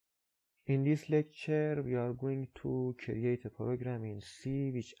In this lecture, we are going to create a program in C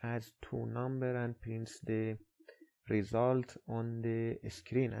which adds two numbers and prints the result on the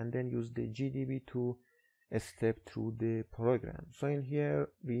screen, and then use the GDB to step through the program. So in here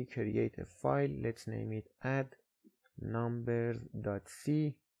we create a file. Let's name it add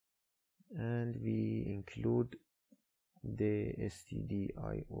numbers.c, and we include the stdio.h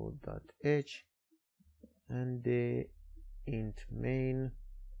and the int main,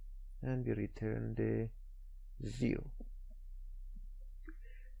 and we return the 0.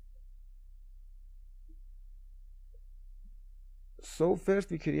 So first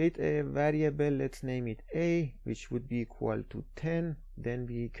we create a variable, let's name it a, which would be equal to 10. Then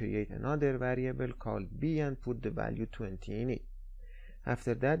we create another variable called b and put the value 20 in it.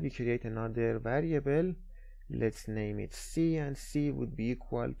 After that we create another variable, let's name it c, and c would be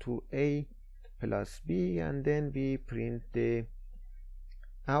equal to a plus b, and then we print the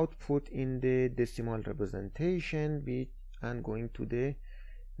output in the decimal representation and going to the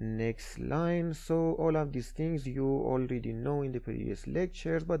next line. So all of these things you already know in the previous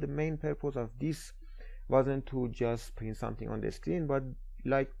lectures, but the main purpose of this wasn't to just print something on the screen, but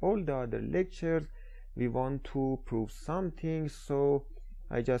like all the other lectures we want to prove something. So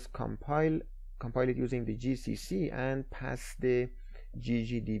I just compile it using the GCC and pass the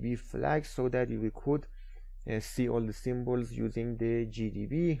ggdb flag so that we could see all the symbols using the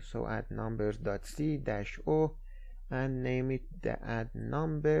GDB. So add numbers.c-o and name it the add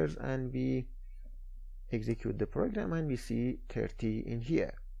numbers, and we execute the program and we see 30 in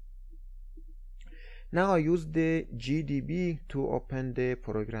here. Now I use the GDB to open the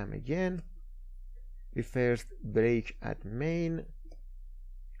program again. We first break at main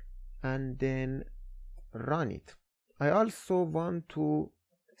and then run it. I also want to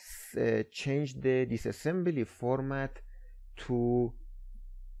change the disassembly format to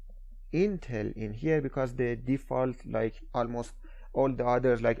Intel in here, because the default, like almost all the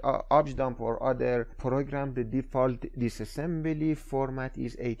others like ObjDump or other programs, the default disassembly format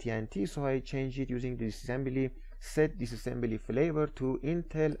is AT&T. So I change it using the disassembly, set disassembly flavor to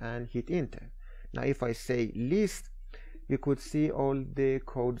Intel and hit enter. Now if I say list, we could see all the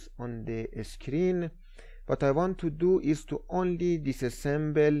codes on the screen. What I want to do is to only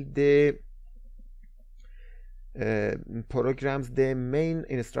disassemble the programs, the main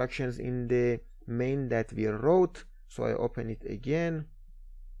instructions in the main that we wrote. So I open it again.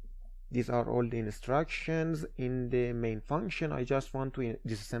 These are all the instructions in the main function. I just want to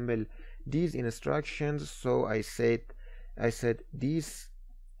disassemble these instructions. So I said disassemble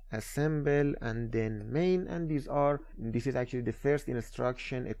and then main, and this is actually the first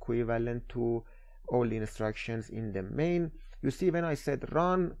instruction equivalent to all the instructions in the main. You see, when I said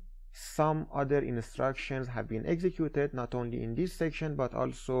run, some other instructions have been executed, not only in this section but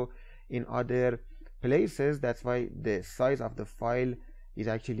also in other places. That's why the size of the file is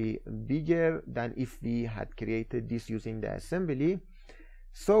actually bigger than if we had created this using the assembly.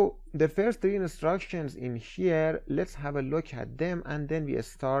 So the first three instructions in here, let's have a look at them, and then we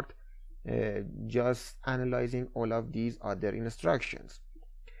start just analyzing all of these other instructions.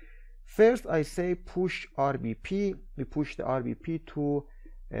 First I say push RBP. We push the RBP to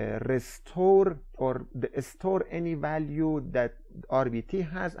restore or store any value that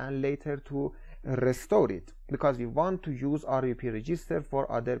RBT has, and later to restore it, because we want to use RBP register for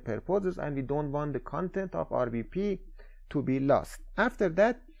other purposes and we don't want the content of RBP to be lost. After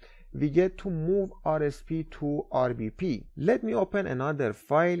that we get to move RSP to RBP. Let me open another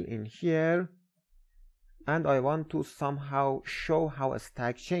file in here, and I want to somehow show how a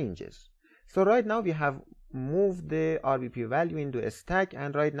stack changes. So right now we have moved the RBP value into a stack,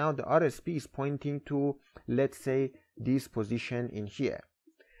 and right now the RSP is pointing to, let's say, this position in here.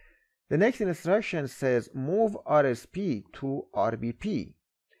 The next instruction says move RSP to RBP.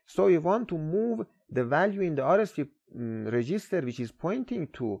 So we want to move the value in the RSP register, which is pointing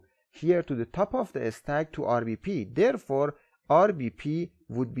to here to the top of the stack, to RBP. Therefore RBP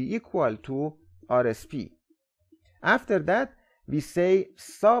would be equal to RSP. After that we say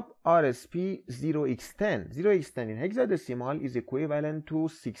sub RSP 0x10. 0x10 in hexadecimal is equivalent to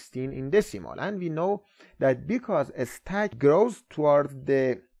 16 in decimal, and we know that because a stack grows towards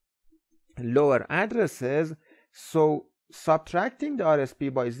the lower addresses, so subtracting the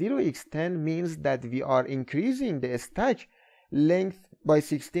RSP by 0x10 means that we are increasing the stack length by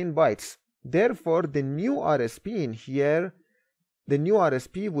 16 bytes. Therefore the new RSP in here, the new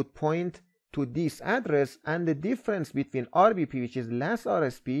RSP would point to this address, and the difference between RBP, which is last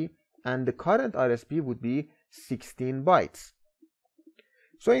RSP, and the current RSP would be 16 bytes.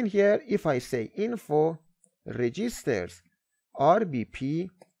 So in here if I say info registers RBP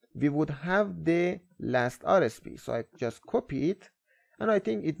we would have the last RSP. So I just copy it, and I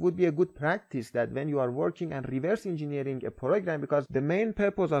think it would be a good practice that when you are working and reverse engineering a program, because the main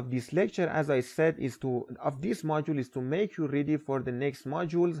purpose of this lecture, as I said, of this module is to make you ready for the next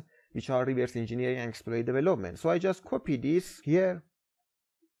modules, which are reverse engineering and exploit development. So I just copy this here,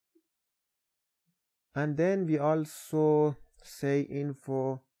 and then we also say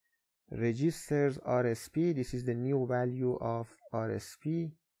info registers RSP. This is the new value of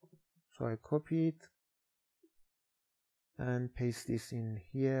RSP. So I copy it and paste this in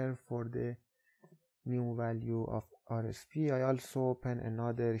here for the new value of RSP. I also open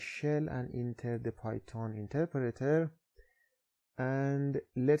another shell and enter the Python interpreter, and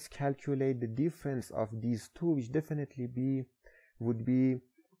let's calculate the difference of these two, which definitely would be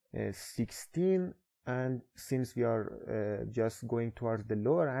 16. And since we are just going towards the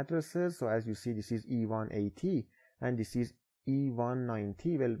lower addresses, so as you see, this is E180 and this is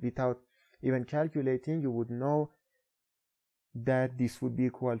E190. Well, without even calculating, you would know that this would be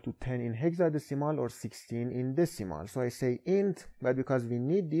equal to 10 in hexadecimal or 16 in decimal. So I say int, but because we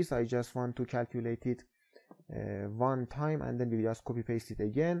need this, I just want to calculate it one time, and then we just copy paste it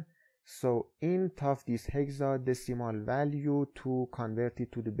again. So int of this hexadecimal value to convert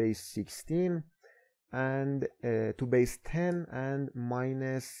it to the base 16 and to base 10 and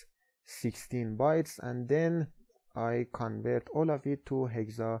minus 16 bytes, and then I convert all of it to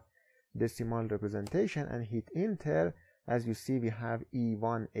hexadecimal representation and hit enter. As you see, we have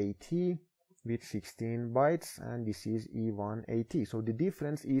E180 with 16 bytes, and this is E180. So the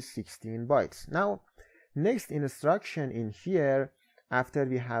difference is 16 bytes. Now, next instruction in here, after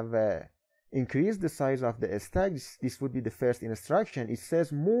we have increased the size of the stack, this would be the first instruction. It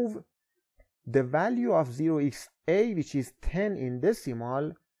says move the value of 0xa, which is 10 in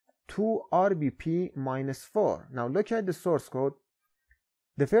decimal, to RBP minus 4. Now look at the source code.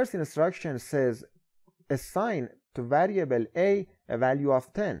 The first instruction says assign to variable a value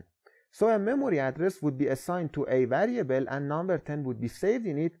of 10. So a memory address would be assigned to a variable and number 10 would be saved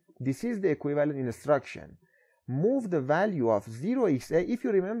in it. This is the equivalent instruction. Move the value of 0xa. If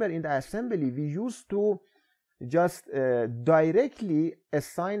you remember, in the assembly we used to just directly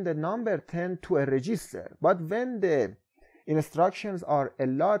assign the number 10 to a register, but when the instructions are a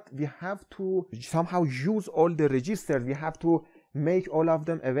lot, we have to somehow use all the registers. We have to make all of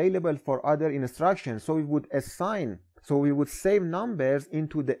them available for other instructions. So we would save numbers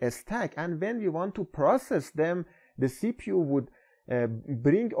into the stack, and when we want to process them, the CPU would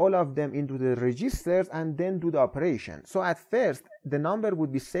bring all of them into the registers and then do the operation. So at first the number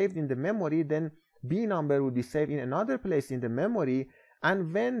would be saved in the memory, then B number would be saved in another place in the memory,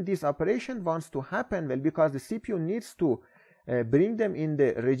 and when this operation wants to happen, well, because the CPU needs to bring them in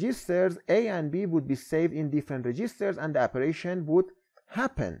the registers, A and B would be saved in different registers and the operation would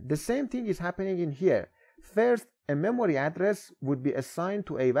happen. The same thing is happening in here. First, a memory address would be assigned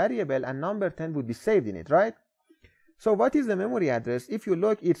to a variable and number 10 would be saved in it, right? So what is the memory address? If you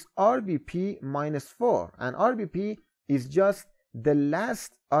look, it's RBP minus 4, and RBP is just the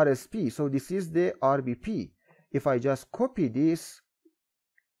last RSP. So this is the RBP. If I just copy this,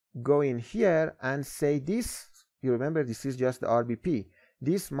 go in here and say this, you remember this is just the RBP.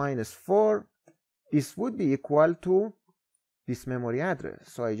 This minus 4, this would be equal to this memory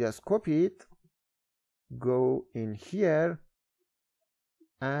address. So I just copy it, go in here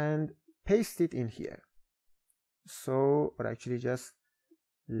and paste it in here. So, or actually just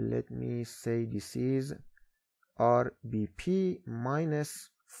let me say this is RBP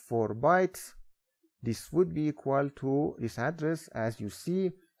minus 4 bytes. This would be equal to this address, as you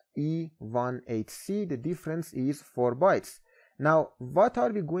see, E180. The difference is 4 bytes. Now, what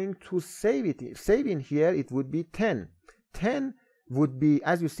are we going to save in here? It would be 10. 10 would be,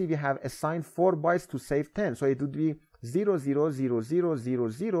 as you see, we have assigned 4 bytes to save 10. So it would be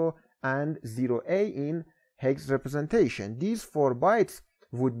 000000 and 0A in hex representation. These 4 bytes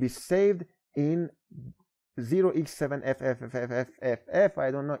would be saved in 0x7FFFFFF,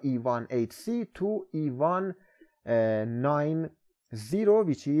 I don't know, E180 to E190,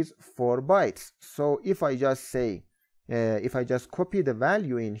 which is 4 bytes. So if I just say, if I just copy the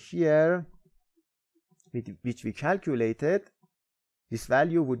value in here, which we calculated, this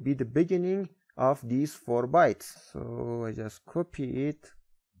value would be the beginning of these 4 bytes. So I just copy it.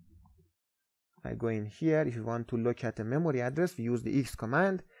 I go in here. If you want to look at the memory address, we use the X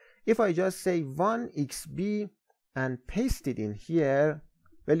command. If I just say 1xb and paste it in here,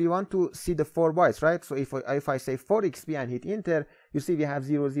 well, you want to see the 4 bytes, right? So if I say 4xb and hit enter, you see we have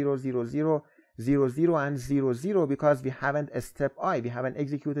 000000 and 00 because we haven't a step I, we haven't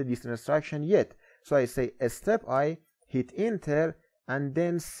executed this instruction yet. So I say a step I, hit enter, and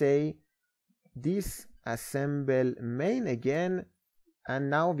then say disassemble main again, and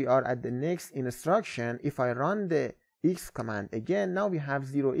now we are at the next instruction. If I run the X command again, now we have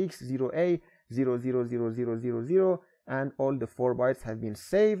 0x, 0a, 0, 0, 0, 0, 0, 0, and all the 4 bytes have been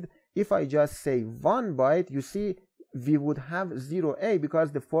saved. If I just say 1 byte, you see we would have 0a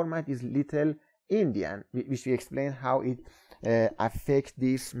because the format is Little Indian, which we explained how it affects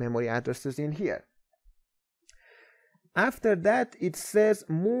these memory addresses in here. After that, it says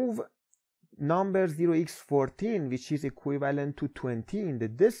move number 0x14, which is equivalent to 20 in the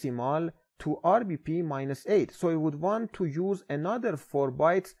decimal, to RBP -8. So we would want to use another 4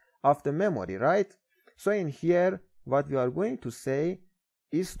 bytes of the memory, right? So in here, what we are going to say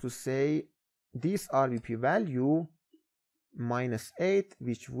is to say this RBP value -8,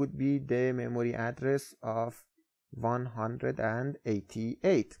 which would be the memory address of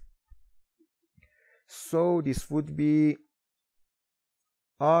 188. So this would be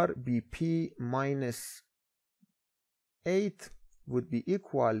RBP -8 would be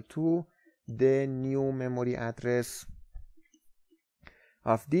equal to the new memory address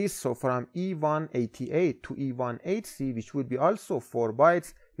of this. So from E188 to E180, which would be also 4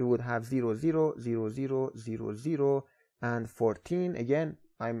 bytes, we would have 00, 00, 00, 00, and 14. Again,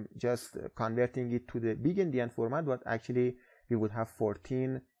 I'm just converting it to the big endian format, but actually we would have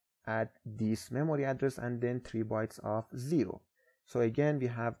 14 at this memory address and then 3 bytes of 0. So again, we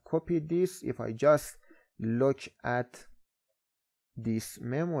have copied this. If I just look at this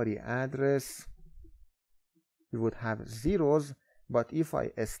memory address, we would have zeros, but if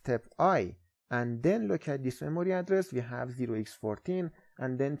I step I and then look at this memory address, we have 0x14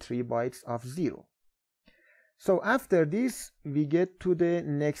 and then 3 bytes of 0. So after this, we get to the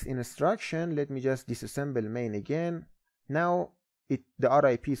next instruction. Let me just disassemble main again. Now the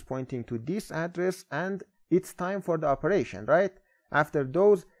RIP is pointing to this address and it's time for the operation, right? After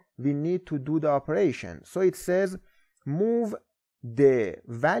those, we need to do the operation. So it says move the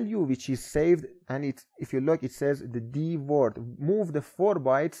value which is saved, and if you look, it says the D word, move the 4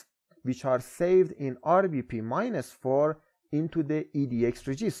 bytes which are saved in RBP -4 into the EDX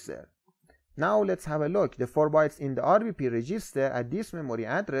register. Now let's have a look. The 4 bytes in the RBP register at this memory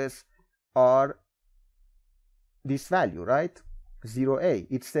address are this value, right? 0A.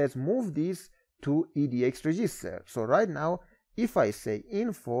 It says move this to EDX register. So right now, if I say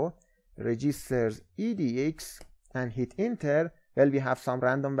info registers EDX and hit enter, well, we have some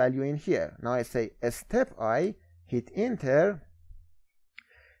random value in here. Now I say step I, hit enter,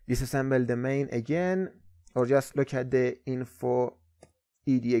 disassemble the main again, or just look at the info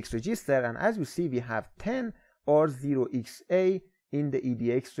EDX register, and as you see, we have 10 or 0xa in the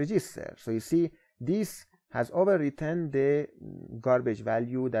EDX register. So you see, this has overwritten the garbage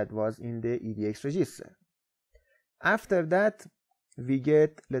value that was in the EDX register. After that, we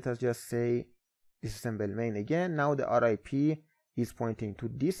get, let us just say, disassemble main again. Now the RIP is pointing to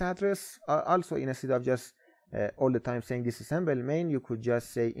this address. Also, instead of just all the time saying disassemble main, you could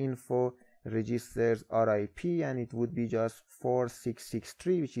just say info registers RIP, and it would be just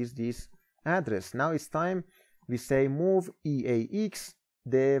 4663, which is this address. Now it's time we say move EAX,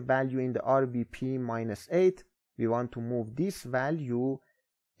 the value in the RBP -8. We want to move this value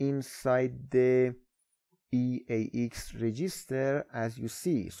inside the EAX register, as you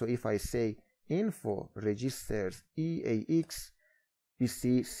see. So if I say info registers EAX, we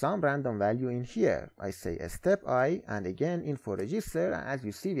see some random value in here. I say step I, and again info register, and as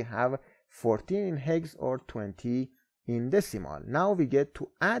you see, we have 14 in hex or 20 in decimal. Now we get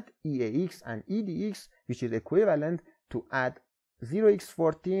to add EAX and EDX, which is equivalent to add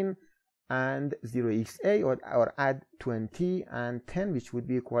 0x14 and 0xa, or add 20 and 10, which would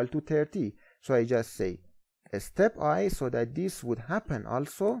be equal to 30. So I just say step I, so that this would happen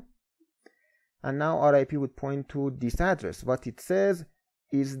also. And now RIP would point to this address. What it says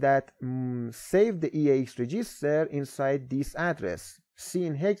is that save the EAX register inside this address. C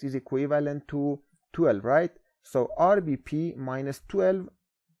in hex is equivalent to 12, right? So RBP -12,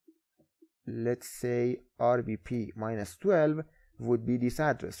 let's say RBP -12 would be this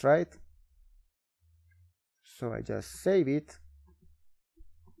address, right? So I just save it,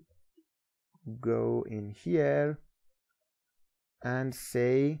 go in here and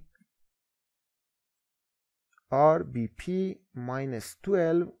say RBP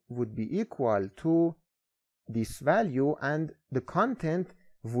 -12 would be equal to this value, and the content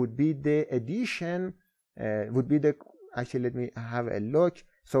would be the addition, actually let me have a look.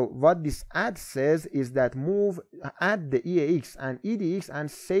 So what this add says is that add the EAX and EDX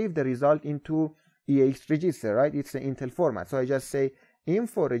and save the result into EAX register, right? It's the Intel format. So I just say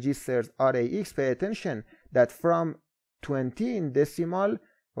info registers RAX. Pay attention that from 20 in decimal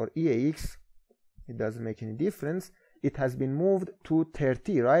or EAX, it doesn't make any difference, it has been moved to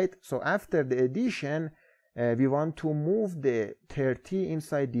 30, right? So after the addition, we want to move the 30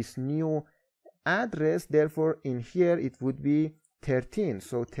 inside this new address, therefore in here it would be 13.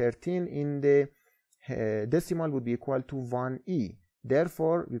 So 13 in the decimal would be equal to 1E.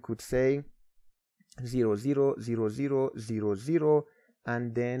 Therefore we could say 0 0 0 0 0 0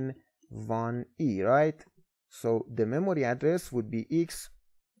 and then 1E, right? So the memory address would be X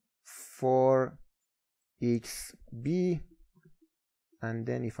for XB, and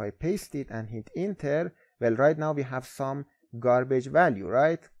then if I paste it and hit enter, well, right now we have some garbage value,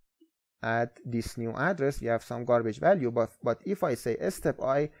 right? At this new address we have some garbage value, but if I say step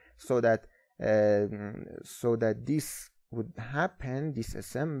I, so that this would happen,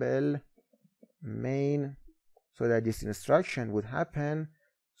 disassemble main, so that this instruction would happen,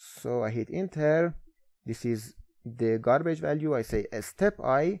 so I hit enter, this is the garbage value, I say step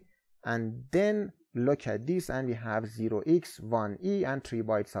I, and then look at this and we have 0x 1e and 3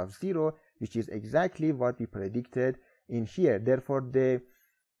 bytes of 0, which is exactly what we predicted in here. Therefore the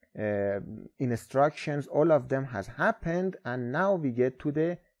instructions, all of them has happened, and now we get to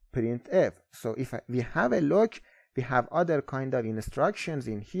the printf. So if we have a look, we have other kind of instructions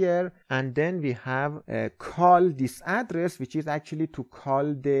in here, and then we have call this address, which is actually to call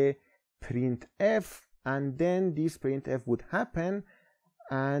the printf, and then this printf would happen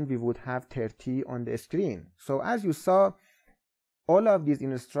and we would have 30 on the screen. So as you saw, all of these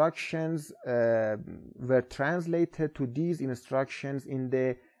instructions were translated to these instructions in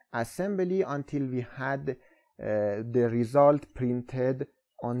the assembly until we had the result printed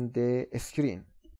on the screen.